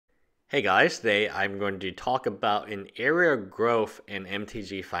Hey guys, today I'm going to talk about an area of growth in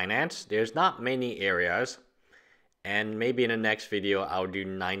MTG Finance. There's not many areas, and maybe in the next video I'll do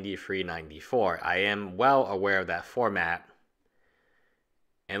 93, 94. I am well aware of that format,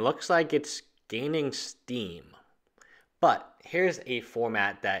 and looks like it's gaining steam. But here's a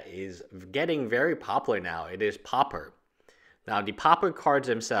format that is getting very popular now. It is Pauper. Now, the Pauper cards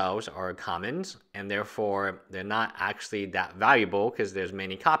themselves are commons, and therefore they're not actually that valuable because there's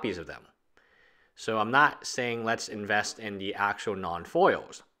many copies of them. So I'm not saying let's invest in the actual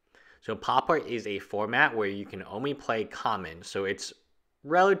non-foils. So Pauper is a format where you can only play common, so it's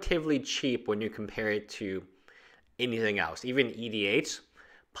relatively cheap when you compare it to anything else. Even EDH,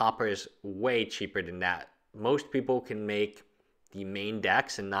 Pauper is way cheaper than that. Most people can make the main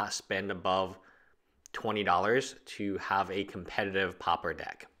decks and not spend above $20 to have a competitive Pauper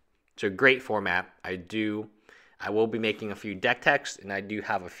deck. It's a great format. I will be making a few deck techs, and I do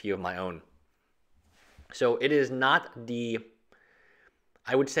have a few of my own. So it is not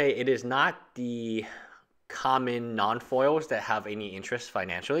I would say it is not the common non-foils that have any interest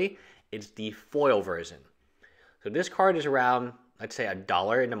financially. It's the foil version. So this card is around, let's say,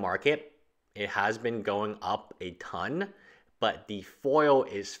 $1 in the market. It has been going up a ton, but the foil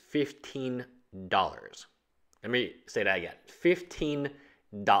is $15. Let me say that again. $15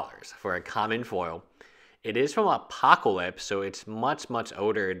 for a common foil. It is from Apocalypse, so it's much, much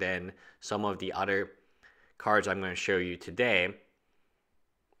older than some of the other cards I'm going to show you today.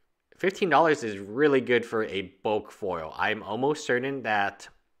 $15 is really good for a bulk foil. I'm almost certain that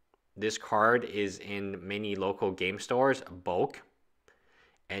this card is in many local game stores bulk,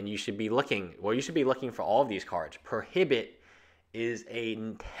 and you should be looking for all of these cards. Prohibit is a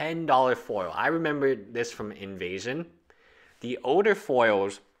 $10 foil. I remember this from Invasion. The older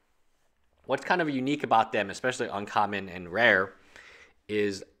foils, what's kind of unique about them, especially uncommon and rare,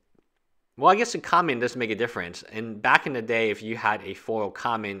 is, well, I guess a common doesn't make a difference. And back in the day, if you had a foil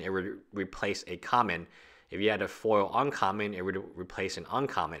common, it would replace a common. If you had a foil uncommon, it would replace an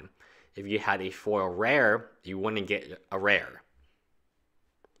uncommon. If you had a foil rare, you wouldn't get a rare.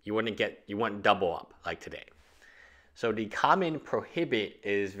 You wouldn't double up like today. So the common Prohibit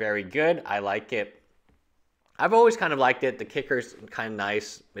is very good. I like it. I've always kind of liked it. The kicker's kind of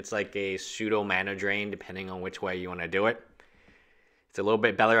nice. It's like a pseudo mana drain, depending on which way you want to do it. It's a little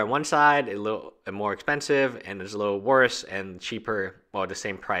bit better on one side, a little more expensive, and it's a little worse and cheaper, well, the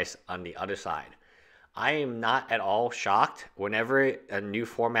same price on the other side. I am not at all shocked whenever a new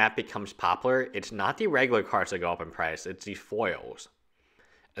format becomes popular. It's not the regular cards that go up in price, it's the foils.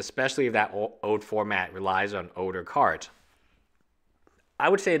 Especially if that old format relies on older cards. I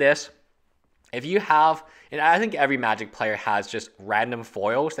would say this. If you have, and I think every Magic player has just random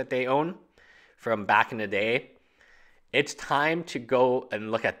foils that they own from back in the day, it's time to go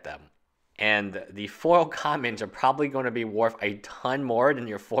and look at them. And the foil commons are probably going to be worth a ton more than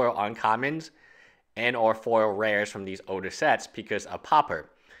your foil uncommons and or foil rares from these older sets because of Pauper.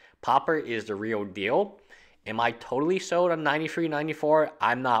 Pauper is the real deal. Am I totally sold on 93, 94?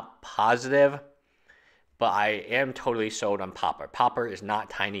 I'm not positive, but I am totally sold on Pauper. Pauper is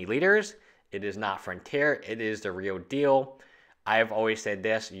not Tiny Leaders. It is not Frontier. It is the real deal. I've always said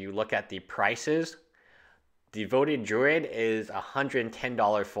this. You look at the prices. Devoted Druid is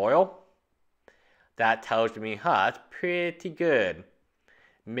 $110 foil. That tells me, it's pretty good.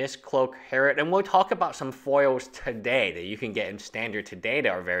 Mistcloak Herod, and we'll talk about some foils today that you can get in standard today that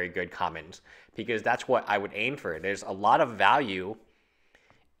are very good commons, because that's what I would aim for. There's a lot of value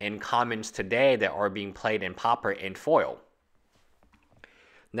in commons today that are being played in Pauper and foil.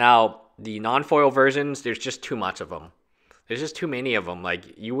 Now, the non-foil versions, there's just too much of them. There's just too many of them.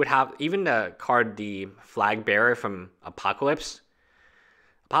 Like, you would have, even the card, the Flag Bearer from Apocalypse.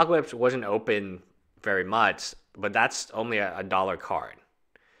 Apocalypse wasn't open very much, but that's only a $1 card.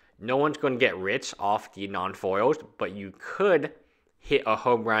 No one's going to get rich off the non-foils, but you could hit a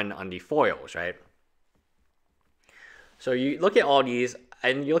home run on the foils, right? So you look at all these,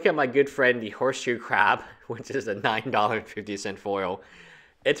 and you look at my good friend, the Horseshoe Crab, which is a $9.50 foil.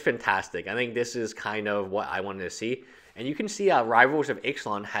 It's fantastic. I think this is kind of what I wanted to see. And you can see Rivals of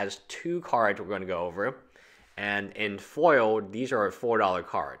Ixalan has 2 cards we're going to go over. And in foil, these are $4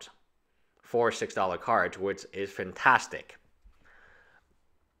 cards. $4 or $6 cards, which is fantastic,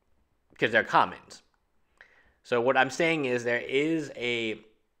 because they're commons. So what I'm saying is there is a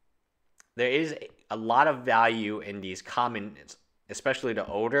lot of value in these commons, especially the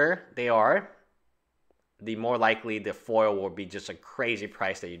older they are, the more likely the foil will be just a crazy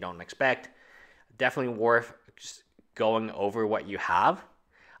price that you don't expect. Definitely worth going over what you have.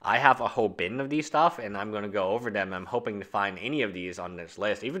 I have a whole bin of these stuff, and I'm going to go over them. I'm hoping to find any of these on this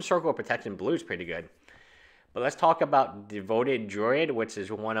list. Even Circle of Protection Blue is pretty good. But let's talk about Devoted Druid, which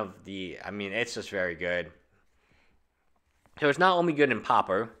is one of the... I mean, it's just very good. So it's not only good in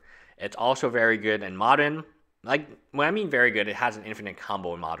Pauper, it's also very good in Modern. Like, when I mean very good, it has an infinite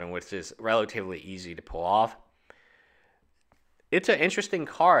combo in Modern, which is relatively easy to pull off. It's an interesting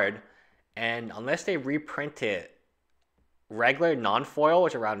card, and unless they reprint it, regular non-foil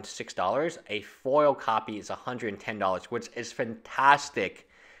is around $6. A foil copy is $110, which is fantastic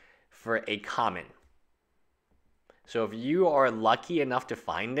for a common. So if you are lucky enough to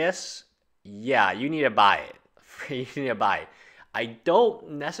find this, yeah, you need to buy it. You need to buy it. I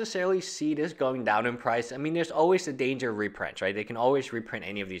don't necessarily see this going down in price. I mean, there's always the danger of reprints, right? They can always reprint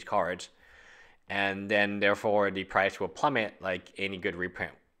any of these cards, and then therefore the price will plummet like any good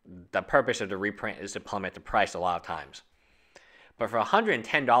reprint. The purpose of the reprint is to plummet the price a lot of times. But for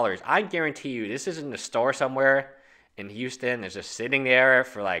 $110, I guarantee you this is in the store somewhere in Houston. It's just sitting there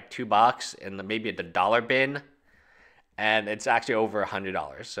for like $2 in maybe the dollar bin, and it's actually over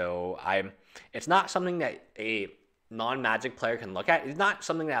 $100. So it's not something that a non-Magic player can look at. It's not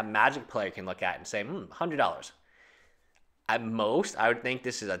something that a Magic player can look at and say, $100. At most, I would think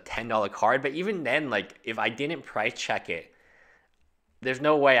this is a $10 card. But even then, like if I didn't price check it, there's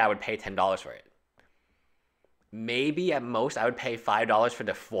no way I would pay $10 for it. Maybe at most I would pay $5 for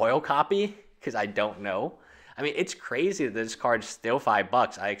the foil copy, because I don't know. I mean, it's crazy that this card's still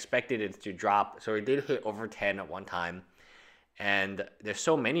 $5. I expected it to drop. So it did hit over 10 at one time. And there's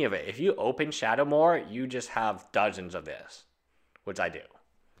so many of it. If you open Shadowmoor, you just have dozens of this, which I do.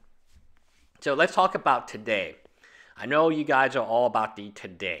 So let's talk about today. I know you guys are all about the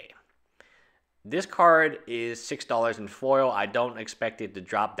today. This card is $6 in foil. I don't expect it to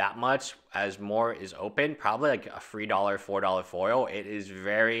drop that much as more is open. Probably like a $3, $4 foil. It is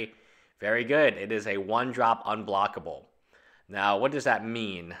very, very good. It is a 1-drop unblockable. Now, what does that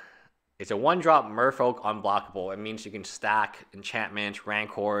mean? It's a 1-drop Merfolk unblockable. It means you can stack enchantments,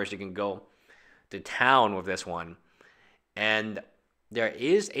 rancors. You can go to town with this one. And there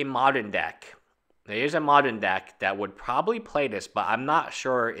is a modern deck. There is a modern deck that would probably play this, but I'm not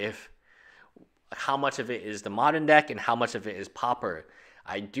sure how much of it is the modern deck and how much of it is Pauper.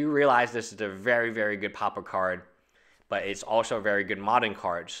 I do realize this is a very, very good Pauper card, but it's also a very good modern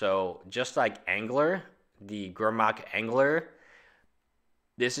card. So just like Angler, the Gurmag Angler,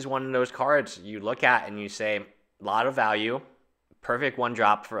 this is one of those cards you look at and you say, a lot of value, perfect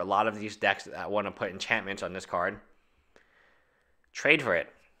 1-drop for a lot of these decks that want to put enchantments on this card. Trade for it.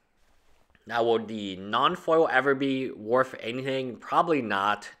 Now, will the non-foil ever be worth anything? Probably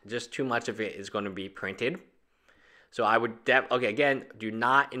not. Just too much of it is going to be printed. So I would, okay, again, do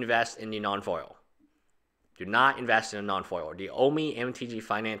not invest in the non-foil. Do not invest in a non-foil. The only MTG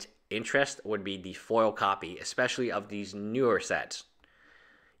Finance interest would be the foil copy, especially of these newer sets.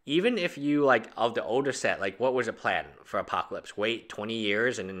 Even if you, like, of the older set, like, what was the plan for Apocalypse? Wait 20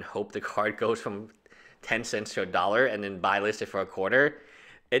 years and then hope the card goes from 10 cents to $1 and then buy list it for $0.25?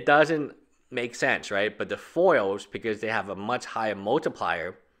 It doesn't make sense, right? But the foils, because they have a much higher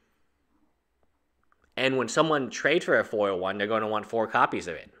multiplier, and when someone trades for a foil one, they're going to want 4 copies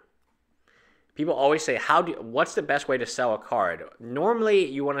of it. People always say, what's the best way to sell a card? Normally,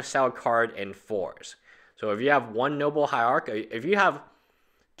 you want to sell a card in 4s. So if you have 1 Noble Hierarch, if you have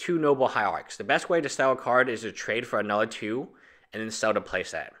 2 Noble Hierarchs, the best way to sell a card is to trade for another 2 and then sell the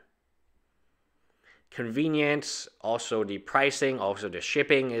playset. Convenience, also the pricing, also the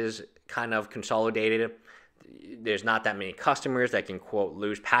shipping is kind of consolidated. There's not that many customers that can, quote,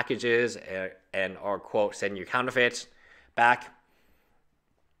 lose packages or, quote, send you counterfeits back.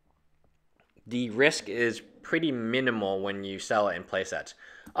 The risk is pretty minimal when you sell it in playsets.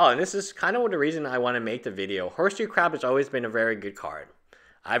 Oh, and this is kind of the reason I want to make the video. Horseshoe Crab has always been a very good card.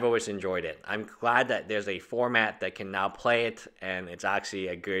 I've always enjoyed it. I'm glad that there's a format that can now play it, and it's actually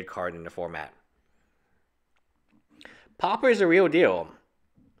a good card in the format. Pauper is a real deal.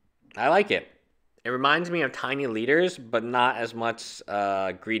 I like it. It reminds me of Tiny Leaders, but not as much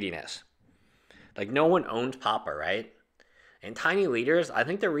greediness. Like, no one owns Pauper, right? And Tiny Leaders, I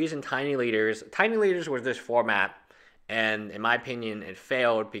think the reason Tiny Leaders was this format, and in my opinion, it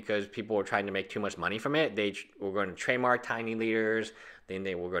failed because people were trying to make too much money from it. They were going to trademark Tiny Leaders, then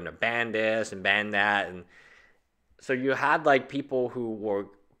they were going to ban this and ban that. And so you had, like, people who were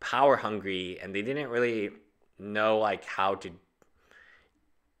power hungry, and they didn't really know, like, how can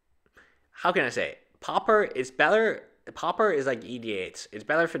I say it? Pauper is better. Pauper is like EDH. It's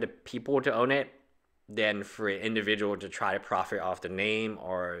better for the people to own it than for an individual to try to profit off the name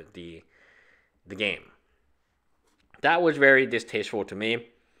or the game. That was very distasteful to me.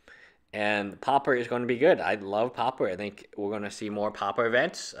 And Pauper is going to be good. I love Pauper. I think we're going to see more Pauper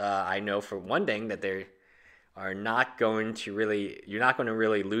events. I know for one thing that they are not going to really, you're not going to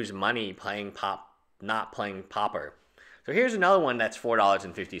really lose money playing not playing Pauper. So here's another one that's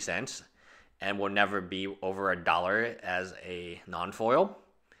 $4.50 and will never be over $1 as a non-foil.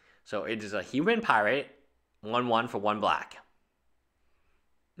 So it is a human pirate, 1/1 for 1 black.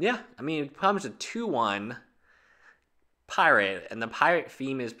 Yeah, I mean, it becomes a 2/1 pirate, and the pirate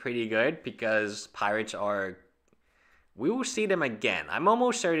theme is pretty good because pirates are, we will see them again. I'm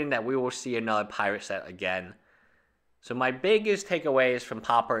almost certain that we will see another pirate set again. So my biggest takeaways from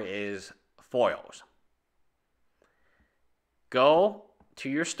Pauper is foils. Go to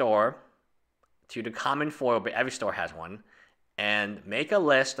your store, to the common foil, but every store has one, and make a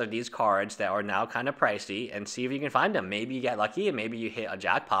list of these cards that are now kind of pricey and see if you can find them. Maybe you get lucky and maybe you hit a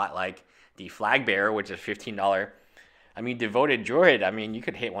jackpot like the Flag Bearer, which is $15. I mean, Devoted Druid, I mean, you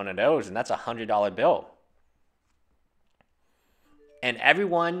could hit one of those, and that's a $100 bill. And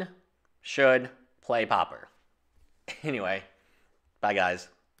everyone should play Pauper. Anyway, bye, guys.